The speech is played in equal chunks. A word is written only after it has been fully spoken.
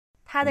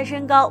她的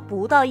身高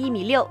不到1.6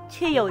米，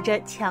却有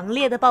着强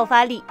烈的爆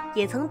发力，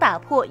也曾打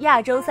破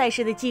亚洲赛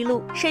事的纪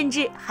录，甚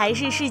至还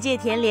是世界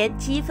田联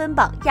积分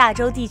榜亚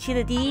洲地区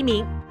的第1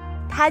名。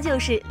她就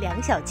是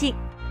梁小静。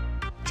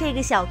这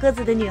个小个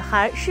子的女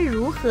孩是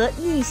如何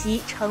逆袭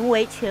成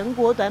为全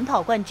国短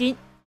跑冠军？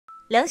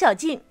梁小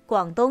静，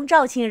广东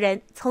肇庆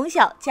人，从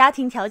小家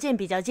庭条件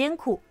比较艰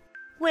苦，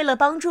为了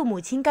帮助母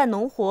亲干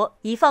农活，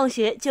一放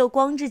学就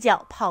光着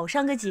脚跑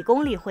上个几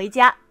公里回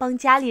家，帮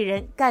家里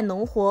人干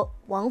农活，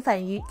往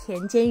返于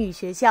田间与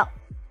学校。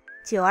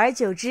久而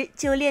久之，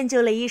就练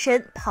就了一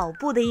身跑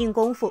步的硬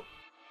功夫。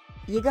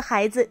一个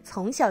孩子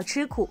从小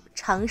吃苦，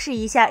尝试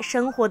一下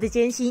生活的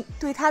艰辛，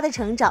对他的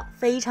成长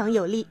非常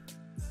有利。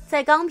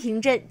在钢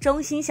平镇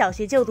中心小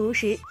学就读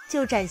时，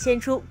就展现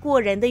出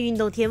过人的运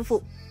动天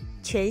赋。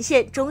全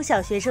县中小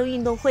学生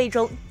运动会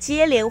中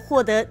接连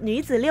获得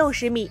女子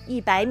60米、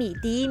100米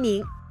第1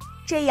名，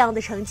这样的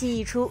成绩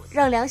一出，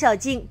让梁小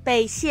静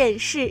被县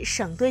市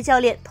省队教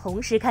练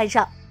同时看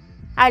上。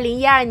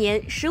2012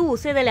年，15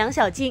岁的梁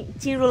小静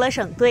进入了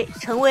省队，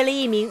成为了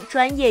一名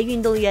专业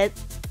运动员。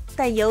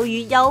但由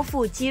于腰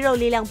腹肌肉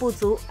力量不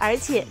足，而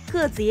且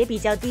个子也比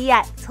较低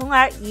矮，从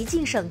而一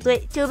进省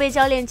队就被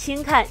教练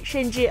轻看，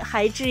甚至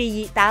还质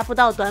疑达不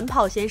到短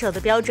跑选手的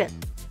标准。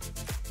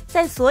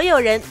在所有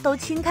人都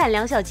轻看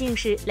梁小静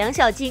时，梁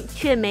小静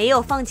却没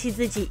有放弃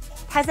自己，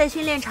她在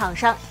训练场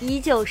上依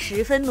旧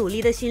十分努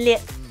力的训练，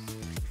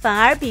反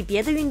而比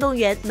别的运动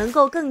员能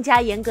够更加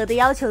严格的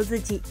要求自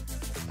己。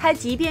她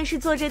即便是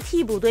做着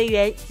替补队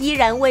员，依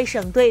然为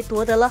省队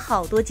夺得了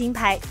好多金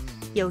牌。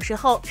有时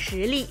候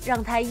实力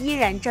让她依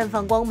然绽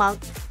放光芒，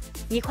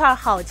一块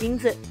好金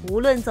子，无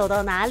论走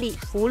到哪里，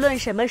无论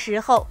什么时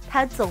候，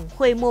她总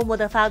会默默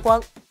的发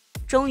光。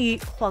终于，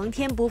皇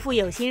天不负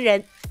有心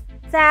人，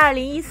在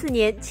2014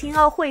年青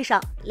奥会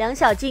上，梁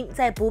小静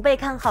在不被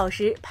看好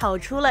时跑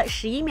出了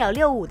11秒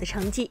65的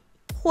成绩，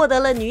获得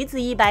了女子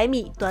100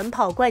米短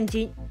跑冠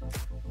军。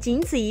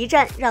仅此一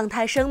战让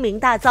她声名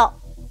大噪。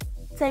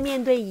在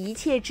面对一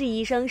切质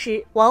疑声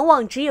时，往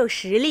往只有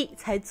实力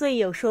才最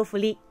有说服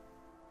力。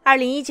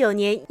2019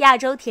年亚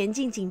洲田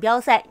径锦标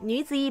赛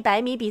女子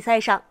100米比赛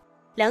上，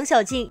梁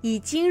小静以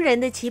惊人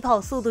的起跑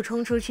速度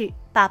冲出去，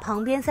把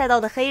旁边赛道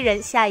的黑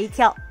人吓一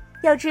跳。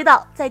要知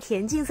道，在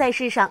田径赛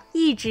事上，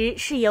一直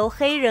是由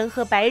黑人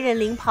和白人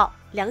领跑，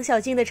梁小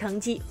静的成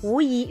绩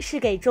无疑是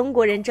给中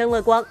国人争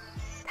了光，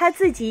她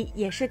自己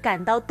也是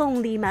感到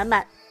动力满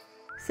满。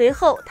随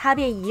后，她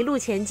便一路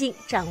前进，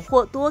斩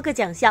获多个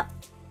奖项，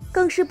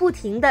更是不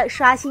停地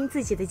刷新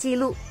自己的记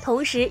录，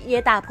同时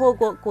也打破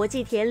过国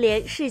际田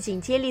联世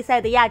锦接力赛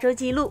的亚洲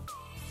纪录。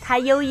她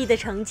优异的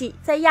成绩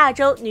在亚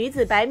洲女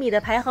子100米的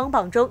排行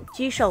榜中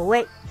居首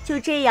位。就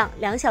这样，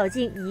梁小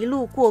静一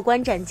路过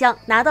关斩将，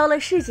拿到了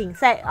世锦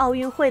赛奥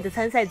运会的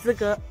参赛资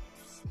格。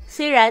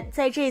虽然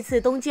在这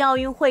次东京奥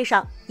运会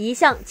上，一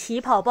向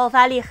起跑爆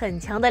发力很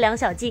强的梁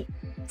小静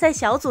在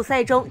小组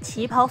赛中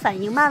起跑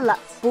反应慢了，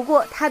不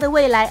过她的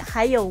未来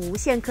还有无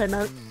限可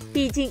能，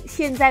毕竟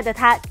现在的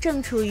她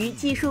正处于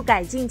技术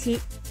改进期，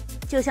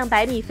就像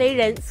100米飞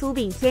人苏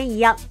炳添一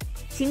样，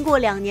经过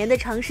2年的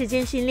长时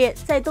间训练，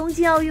在东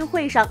京奥运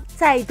会上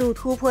再度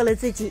突破了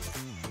自己。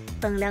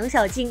等梁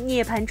小静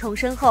涅槃重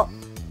生后，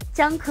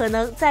将可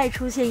能再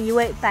出现一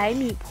位100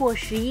米破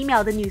11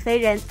秒的女飞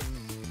人，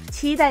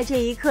期待这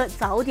一刻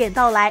早点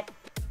到来。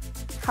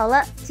好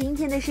了，今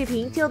天的视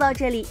频就到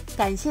这里，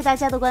感谢大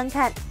家的观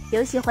看，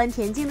有喜欢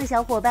田径的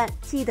小伙伴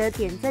记得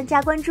点赞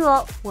加关注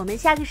哦，我们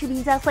下个视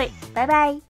频再会，拜拜。